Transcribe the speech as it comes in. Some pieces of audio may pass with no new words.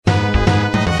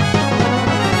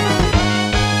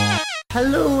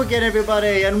Hello again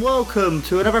everybody and welcome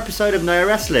to another episode of Noah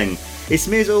Wrestling. It's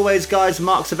me as always guys,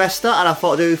 Mark Sylvester, and I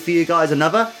thought I'd do for you guys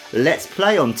another Let's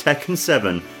Play on Tekken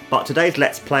 7. But today's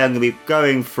Let's Play I'm going to be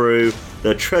going through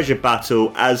the treasure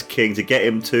battle as King to get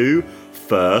him to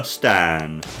First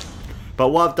Dan. But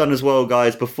what I've done as well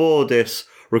guys, before this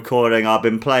recording I've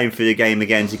been playing through the game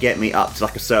again to get me up to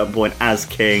like a certain point as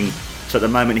King. So at the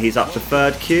moment he's up to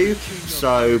 3rd queue.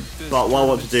 But what I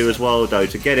want to do as well though,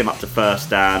 to get him up to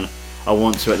First Dan, I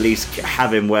want to at least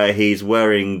have him where he's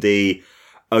wearing the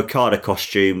Okada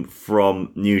costume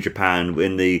from New Japan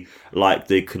in the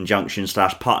conjunction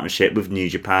 / partnership with New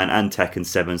Japan and Tekken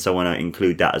 7. So I want to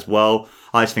include that as well.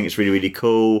 I just think it's really, really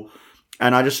cool.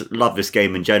 And I just love this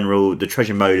game in general. The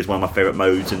treasure mode is one of my favourite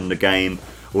modes in the game.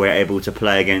 We're able to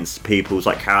play against people's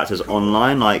characters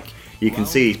online. Like you can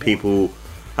see people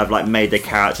have made their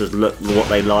characters look what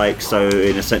they like. So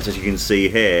in a sense, as you can see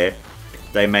here,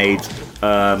 they made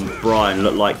Brian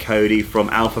look like Cody from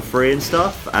Alpha 3 and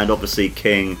stuff, and obviously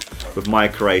King with my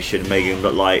creation making him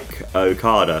look like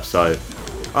Okada. So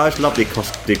I just love the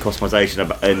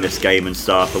customization in this game and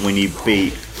stuff. And when you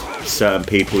beat certain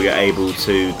people, you're able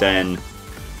to then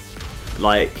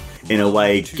in a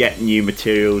way get new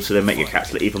materials to then make your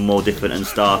character look even more different and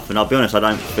stuff. And I'll be honest, I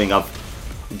don't think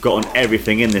I've gotten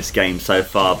everything in this game so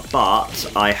far,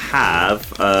 but I have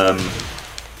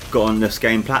gotten this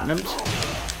game platinumed.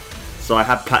 So I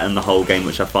have platinumed the whole game,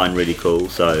 which I find really cool.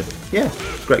 So yeah,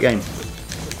 it's a great game.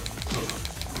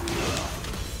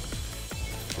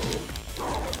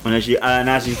 And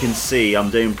as you can see, I'm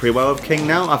doing pretty well with King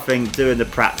now. I think doing the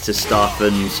practice stuff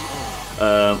and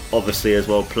obviously as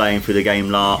well playing through the game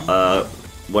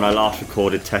when I last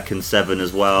recorded Tekken 7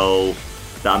 as well,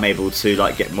 that I'm able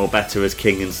to get more better as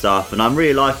King and stuff. And I'm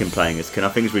really liking playing as King. I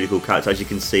think it's a really cool character. As you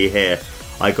can see here,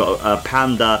 I got a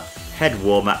Panda Head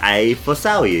Warmer A for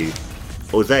Zayu,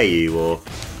 or Zayu, or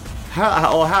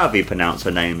however you pronounce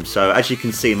her name. So as you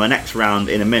can see, my next round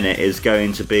in a minute is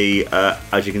going to be,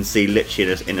 as you can see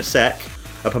literally in a sec,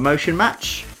 a promotion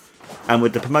match. And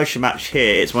with the promotion match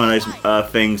here, it's one of those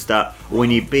things that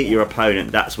when you beat your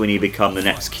opponent, that's when you become the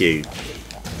next queue.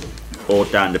 Or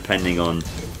Dan, depending on,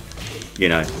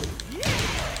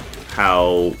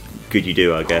 how good you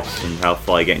do, I guess, and how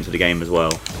far you get into the game as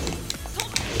well.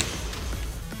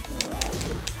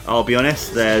 I'll be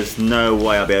honest, there's no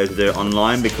way I'll be able to do it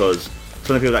online because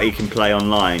some of the people that you can play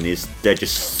online they're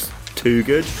just too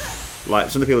good. Some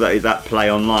of the people that play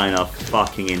online are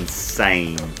fucking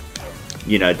insane.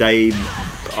 They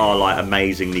are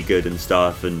amazingly good and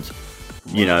stuff, and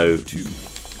they're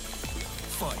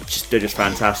just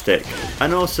fantastic.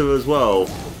 And also as well,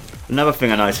 another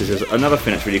thing I noticed is another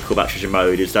thing that's really cool about treasure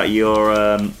mode is that you're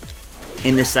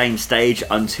in the same stage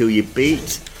until you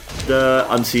get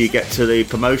to the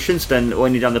promotions. Then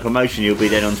when you've done the promotion, you'll be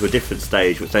then onto a different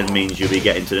stage, which then means you'll be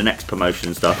getting to the next promotion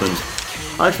and stuff. And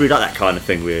I just really like that kind of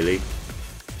thing, really.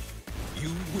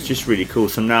 It's just really cool.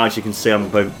 So now, as you can see, I'm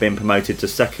being promoted to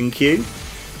 2nd queue.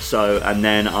 So, and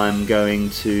then I'm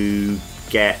going to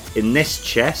get in this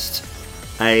chest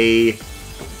a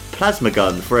plasma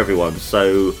gun for everyone.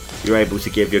 So you're able to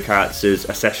give your characters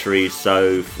accessories.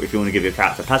 So if you want to give your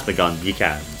character a plasma gun, you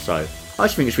can. So I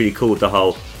just think it's really cool with the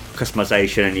whole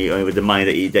customization, and with the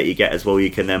money that you get as well, you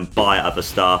can then buy other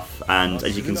stuff. And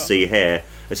as you can see here,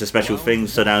 it's a special thing.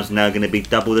 So now it's going to be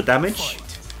double the damage.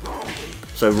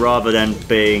 So rather than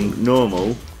being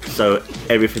normal, so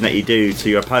everything that you do to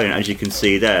your opponent, as you can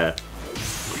see there,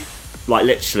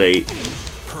 literally,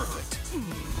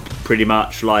 pretty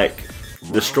much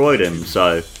destroyed him.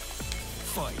 So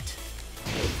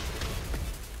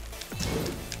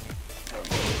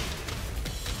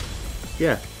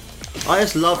yeah, I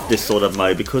just love this sort of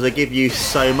mode because they give you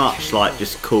so much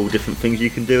just cool different things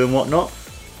you can do and whatnot.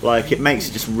 It makes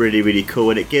it just really, really cool,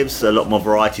 and it gives a lot more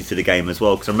variety to the game as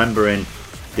well. Because I remember in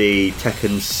the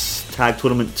Tekken's Tag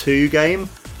Tournament 2 game,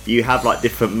 you have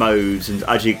different modes and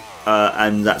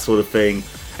and that sort of thing,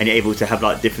 and you're able to have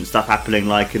different stuff happening.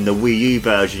 In the Wii U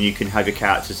version, you can have your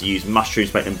characters use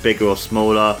mushrooms to make them bigger or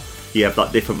smaller. You have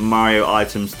different Mario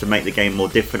items to make the game more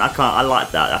different. I like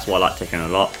that. That's why I like Tekken a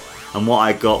lot. And what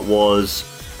I got was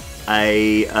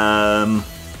a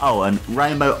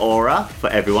Rainbow Aura for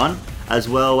everyone, as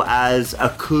well as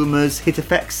Akuma's Hit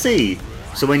Effect C.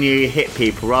 So when you hit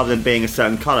people, rather than being a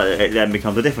certain colour, it then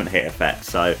becomes a different hit effect.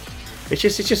 So it's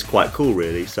just quite cool,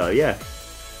 really. So yeah.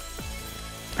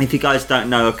 If you guys don't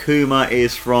know, Akuma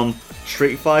is from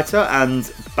Street Fighter, and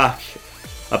back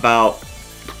about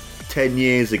 10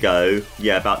 years ago,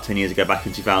 back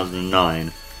in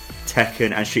 2009,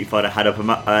 Tekken and Street Fighter had a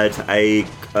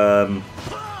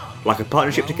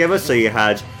partnership together. So you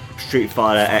had Street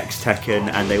Fighter X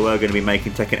Tekken, and they were going to be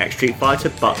making Tekken X Street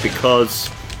Fighter, but because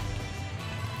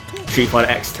Street Fighter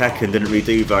X Tekken didn't really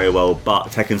do very well, but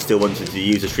Tekken still wanted to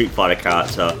use a Street Fighter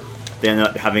character, they ended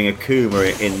up having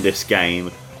Akuma in this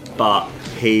game, but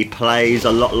he plays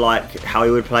a lot like how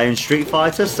he would play in Street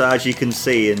Fighter. So as you can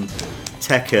see in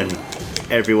Tekken,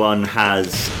 everyone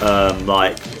has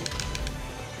like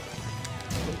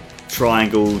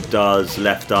triangle does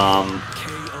left arm,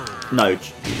 no,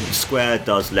 square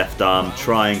does left arm,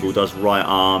 triangle does right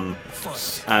arm,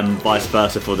 and vice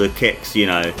versa for the kicks, you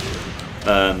know,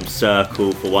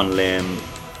 circle for one limb,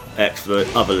 X for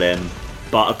the other limb.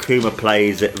 But Akuma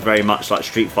plays it very much like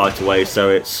Street Fighter way, so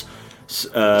it's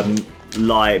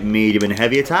light, medium and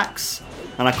heavy attacks,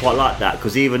 and I quite like that,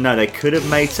 because even though they could have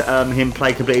made him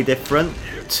play completely different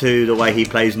to the way he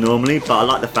plays normally, but I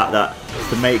like the fact that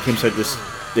to make him so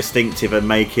distinctive and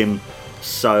make him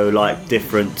so like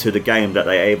different to the game, that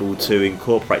they're able to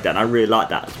incorporate that, and I really like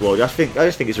that as well. I just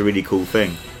think it's a really cool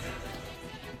thing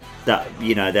that,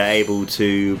 you know, they're able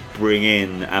to bring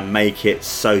in and make it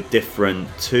so different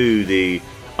to the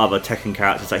other Tekken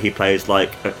characters that he plays,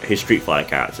 like his Street Fighter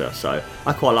character. So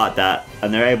I quite like that,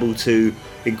 and they're able to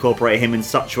incorporate him in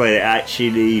such a way that it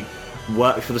actually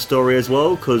works for the story as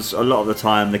well, because a lot of the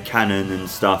time the canon and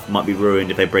stuff might be ruined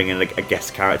if they bring in a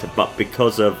guest character, but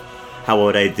because of how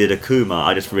well they did Akuma,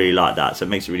 I just really like that, so it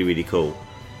makes it really, really cool.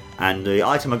 And the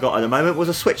item I got at the moment was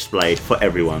a Switchblade for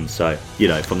everyone, so, you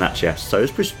know, from that chest. So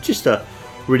it's just a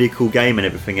really cool game and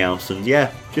everything else, and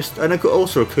yeah, and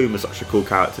also Akuma's such a cool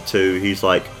character too. He's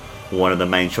like one of the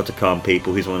main Shotokan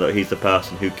people. He's the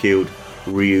person who killed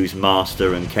Ryu's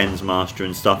master and Ken's master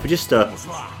and stuff. It's just a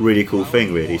really cool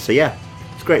thing, really. So yeah,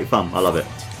 it's great fun. I love it.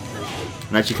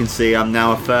 And as you can see, I'm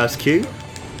now a first Q,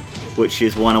 which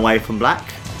is one away from black.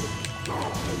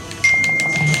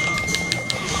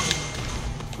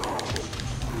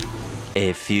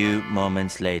 A few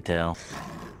moments later.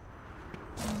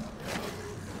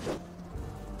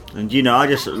 And you know, I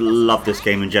just love this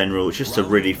game in general. It's just a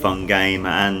really fun game,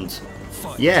 and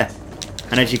yeah.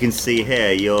 And as you can see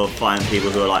here, you'll find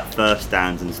people who are like first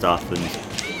stands and stuff and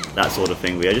that sort of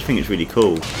thing. I just think it's really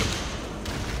cool.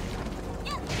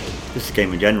 This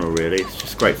game in general, really, it's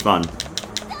just great fun.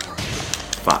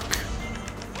 Fuck.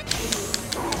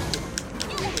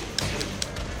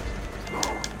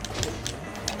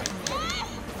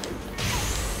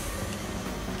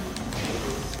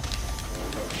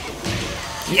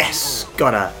 Yes!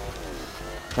 Got her!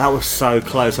 That was so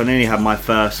close. I nearly had my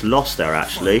first loss there,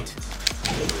 actually.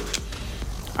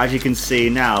 As you can see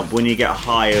now, when you get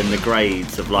higher in the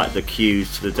grades of like the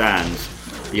Qs to the Dans,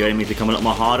 your enemies become a lot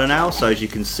more harder now. So as you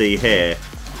can see here,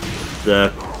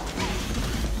 the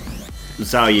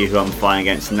Zhao Yu, who I'm fighting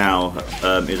against now,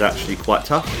 is actually quite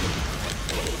tough.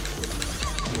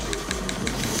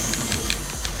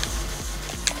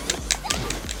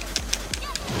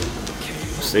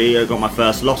 See, I got my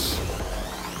first loss.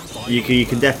 You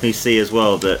can definitely see as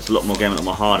well that it's a lot more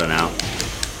harder now.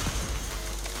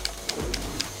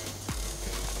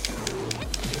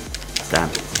 Damn.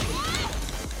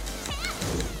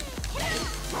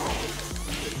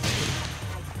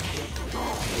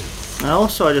 And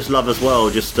also I just love as well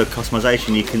just the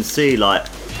customization. You can see, like,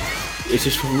 it's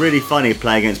just really funny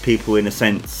playing against people in a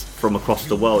sense from across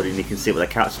the world, and you can see what their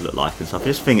characters look like and stuff. I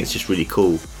just think it's just really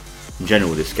cool. In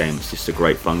general, this game is just a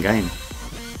great fun game.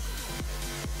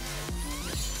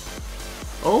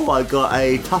 Oh, I got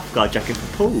a Tough Guy jacket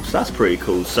for Paul, so that's pretty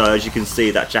cool. So as you can see,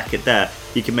 that jacket there,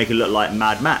 you can make it look like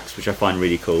Mad Max, which I find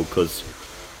really cool, because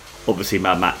obviously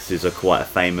Mad Max is quite a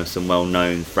famous and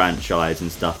well-known franchise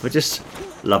and stuff. I just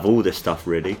love all this stuff,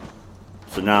 really.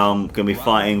 So now I'm going to be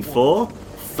fighting for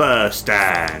First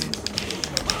Dan.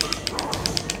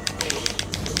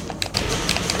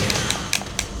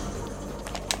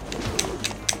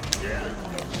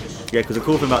 Yeah, because the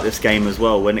cool thing about this game as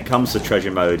well, when it comes to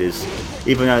treasure mode, is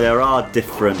even though there are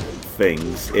different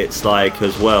things, it's like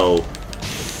as well,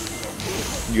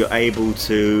 you're able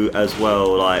to as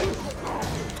well like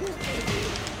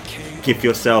give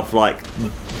yourself like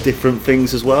different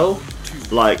things as well.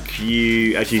 Like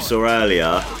you, as you saw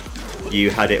earlier, you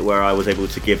had it where I was able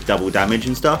to give double damage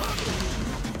and stuff.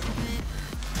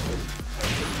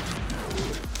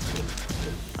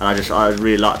 And I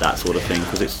really like that sort of thing,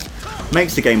 because it's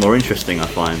makes the game more interesting, I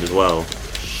find, as well.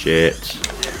 Shit.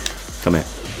 Come here.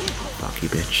 Fuck you,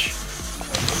 bitch.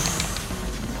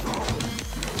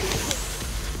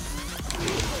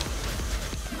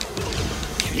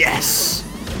 Yes!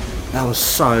 That was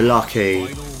so lucky.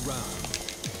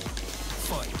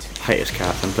 Hate this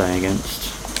character I'm playing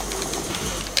against.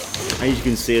 As you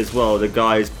can see as well, the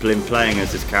guy's been playing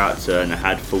as this character and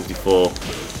had 44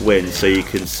 wins, so you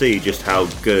can see just how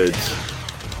good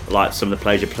like some of the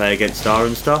players you play against are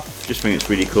and stuff. Just think it's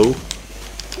really cool.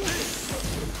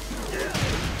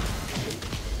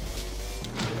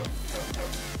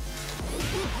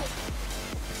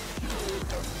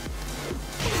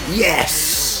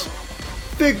 Yes!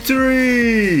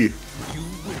 Victory!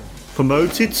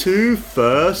 Promoted to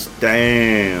first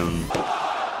down.